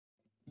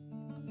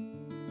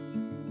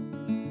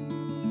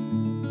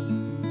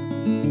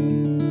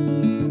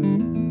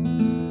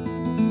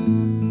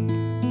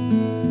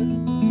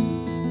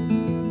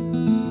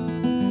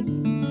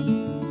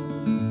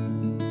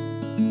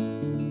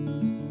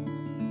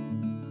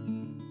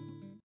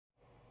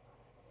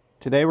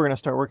Today we're going to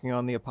start working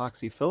on the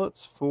epoxy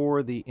fillets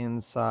for the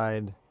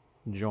inside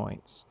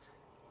joints.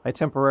 I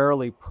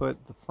temporarily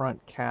put the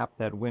front cap,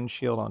 that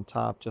windshield, on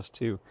top just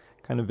to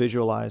kind of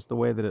visualize the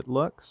way that it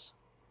looks.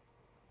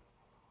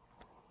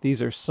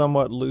 These are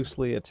somewhat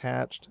loosely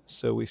attached,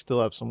 so we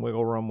still have some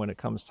wiggle room when it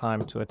comes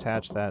time to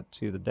attach that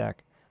to the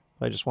deck.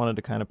 But I just wanted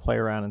to kind of play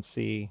around and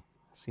see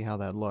how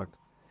that looked.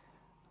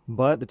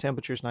 But the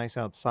temperature's nice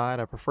outside.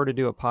 I prefer to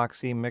do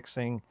epoxy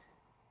mixing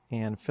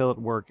and fillet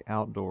work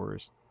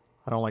outdoors.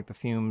 I don't like the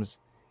fumes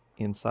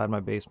inside my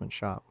basement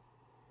shop.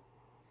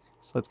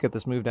 So let's get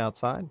this moved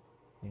outside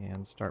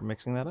and start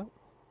mixing that up.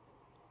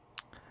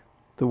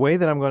 The way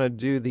that I'm going to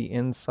do the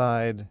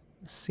inside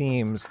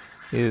seams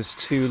is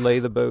to lay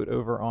the boat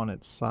over on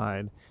its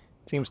side.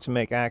 It seems to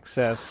make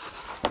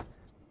access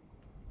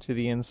to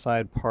the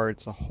inside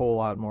parts a whole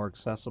lot more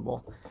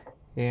accessible.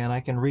 And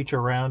I can reach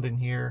around in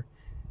here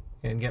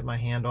and get my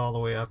hand all the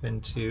way up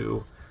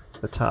into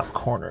the top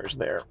corners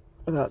there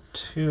without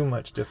too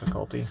much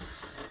difficulty.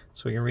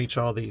 So we can reach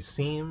all these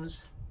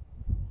seams.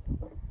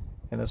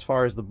 And as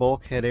far as the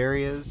bulkhead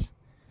areas,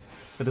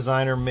 the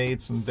designer made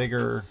some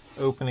bigger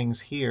openings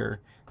here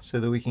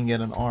so that we can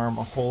get an arm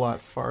a whole lot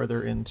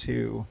farther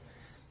into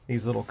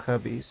these little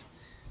cubbies.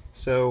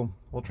 So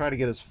we'll try to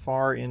get as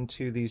far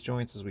into these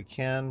joints as we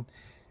can,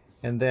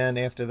 and then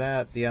after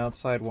that the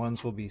outside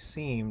ones will be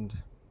seamed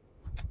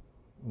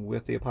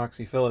with the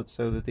epoxy fillets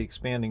so that the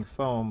expanding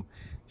foam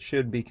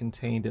should be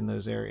contained in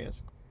those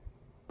areas.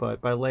 But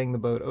by laying the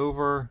boat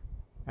over,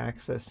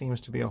 access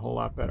seems to be a whole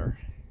lot better.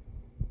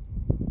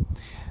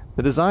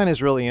 The design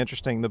is really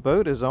interesting. The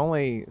boat is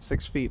only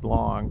 6 feet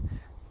long,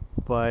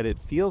 but it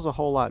feels a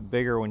whole lot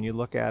bigger when you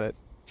look at it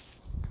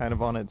kind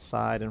of on its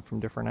side and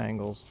from different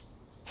angles.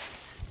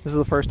 This is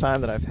the first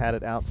time that I've had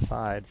it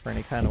outside for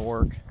any kind of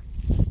work.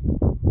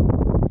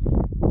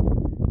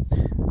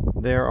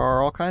 There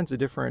are all kinds of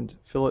different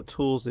fillet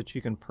tools that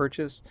you can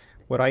purchase.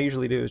 What I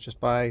usually do is just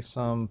buy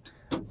some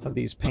of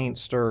these paint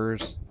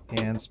stirrers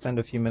and spend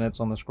a few minutes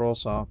on the scroll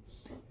saw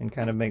and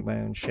kind of make my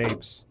own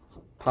shapes.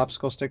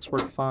 Popsicle sticks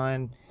work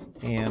fine,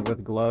 and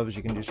with gloves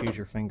you can just use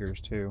your fingers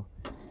too,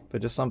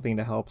 but just something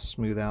to help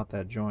smooth out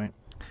that joint.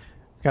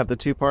 Got the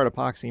 2-part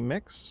epoxy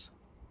mix.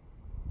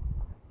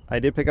 I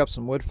did pick up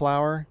some wood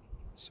flour,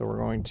 so we're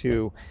going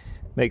to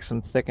make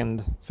some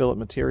thickened fillet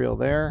material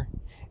there,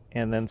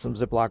 and then some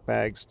Ziploc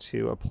bags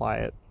to apply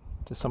it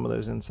to some of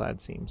those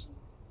inside seams.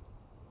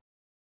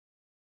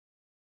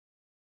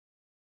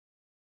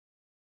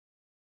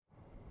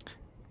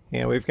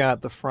 And we've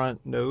got the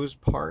front nose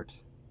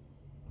part,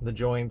 the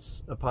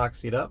joints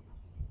epoxied up.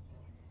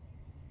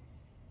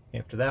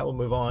 After that, we'll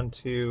move on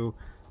to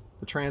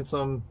the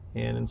transom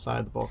and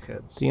inside the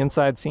bulkheads. The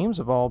inside seams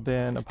have all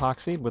been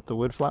epoxied with the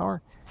wood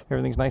flour.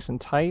 Everything's nice and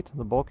tight.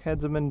 The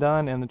bulkheads have been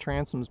done and the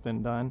transom's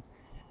been done.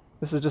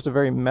 This is just a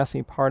very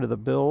messy part of the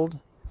build.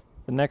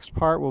 The next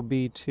part will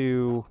be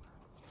to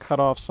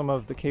cut off some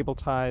of the cable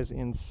ties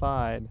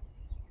inside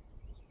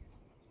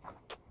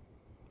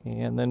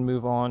and then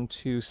move on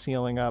to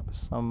sealing up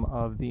some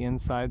of the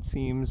inside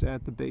seams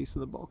at the base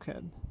of the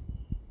bulkhead.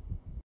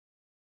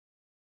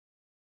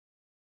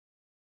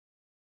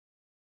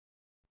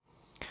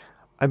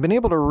 I've been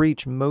able to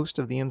reach most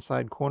of the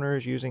inside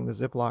corners using the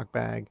Ziploc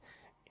bag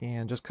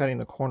and just cutting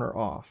the corner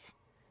off.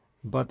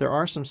 But there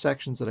are some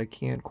sections that I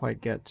can't quite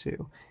get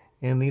to,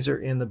 and these are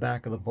in the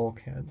back of the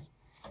bulkheads.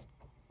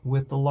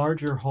 With the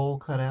larger hole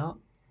cut out,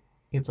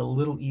 it's a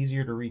little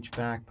easier to reach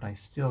back, but I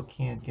still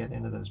can't get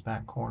into those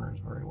back corners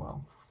very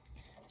well.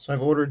 So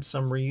I've ordered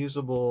some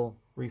reusable,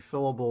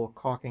 refillable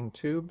caulking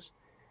tubes.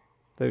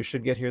 Those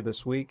should get here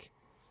this week.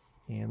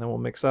 And then we'll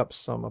mix up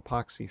some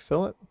epoxy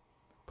fillet,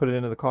 put it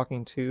into the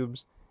caulking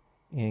tubes,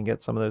 and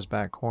get some of those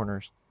back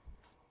corners.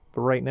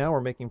 But right now we're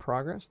making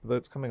progress. The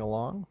boat's coming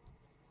along.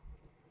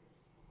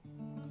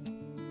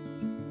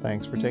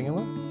 Thanks for taking a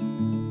look.